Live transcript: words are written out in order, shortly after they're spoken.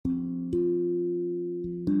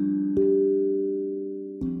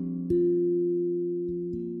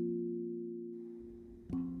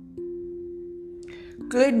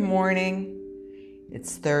Good morning.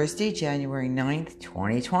 It's Thursday, January 9th,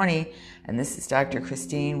 2020, and this is Dr.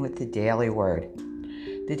 Christine with the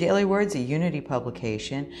DailyWord. The DailyWord is a Unity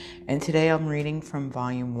publication, and today I'm reading from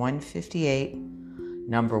volume 158,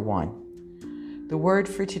 number 1. The word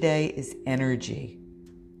for today is energy.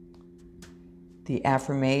 The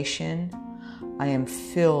affirmation, I am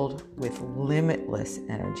filled with limitless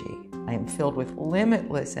energy. I am filled with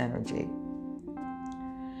limitless energy.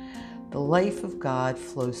 The life of God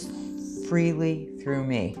flows freely through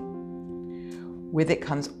me. With it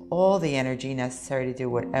comes all the energy necessary to do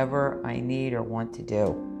whatever I need or want to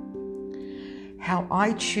do. How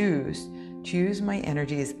I choose to use my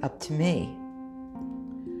energy is up to me.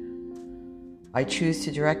 I choose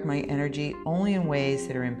to direct my energy only in ways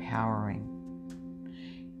that are empowering.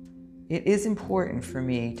 It is important for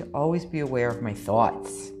me to always be aware of my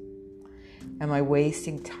thoughts. Am I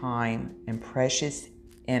wasting time and precious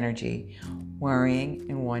energy worrying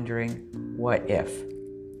and wondering what if?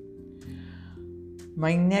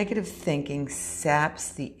 My negative thinking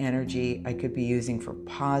saps the energy I could be using for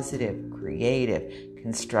positive, creative,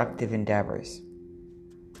 constructive endeavors.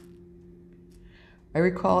 I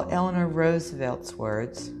recall Eleanor Roosevelt's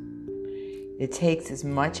words, "It takes as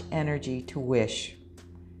much energy to wish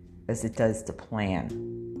as it does to plan."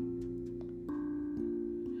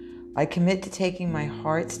 I commit to taking my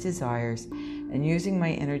heart's desires and using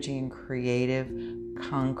my energy in creative,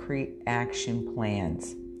 concrete action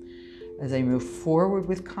plans. As I move forward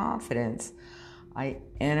with confidence, I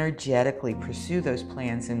energetically pursue those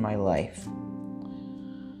plans in my life.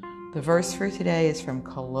 The verse for today is from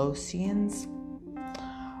Colossians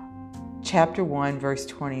chapter 1, verse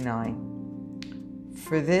 29.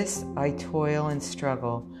 For this I toil and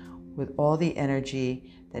struggle with all the energy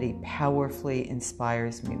that He powerfully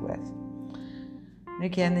inspires me with. And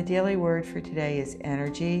again, the daily word for today is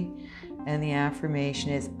energy, and the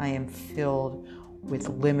affirmation is, I am filled with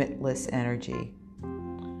limitless energy.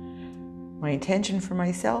 My intention for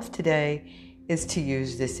myself today is to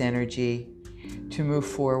use this energy to move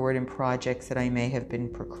forward in projects that I may have been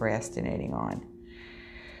procrastinating on,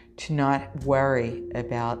 to not worry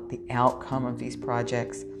about the outcome of these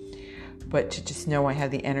projects, but to just know I have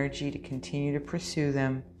the energy to continue to pursue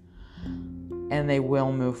them, and they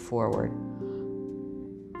will move forward.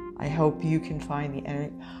 I hope you can find the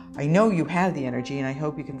energy. I know you have the energy, and I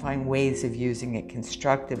hope you can find ways of using it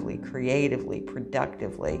constructively, creatively,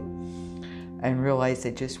 productively, and realize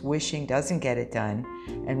that just wishing doesn't get it done,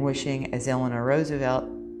 and wishing, as Eleanor Roosevelt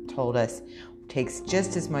told us, takes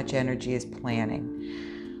just as much energy as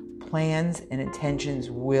planning. Plans and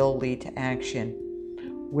intentions will lead to action.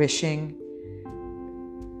 Wishing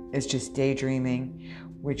is just daydreaming,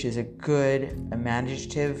 which is a good,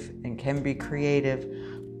 imaginative, and can be creative,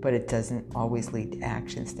 but it doesn't always lead to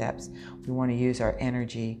action steps. We want to use our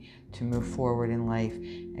energy to move forward in life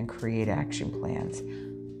and create action plans.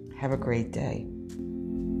 Have a great day.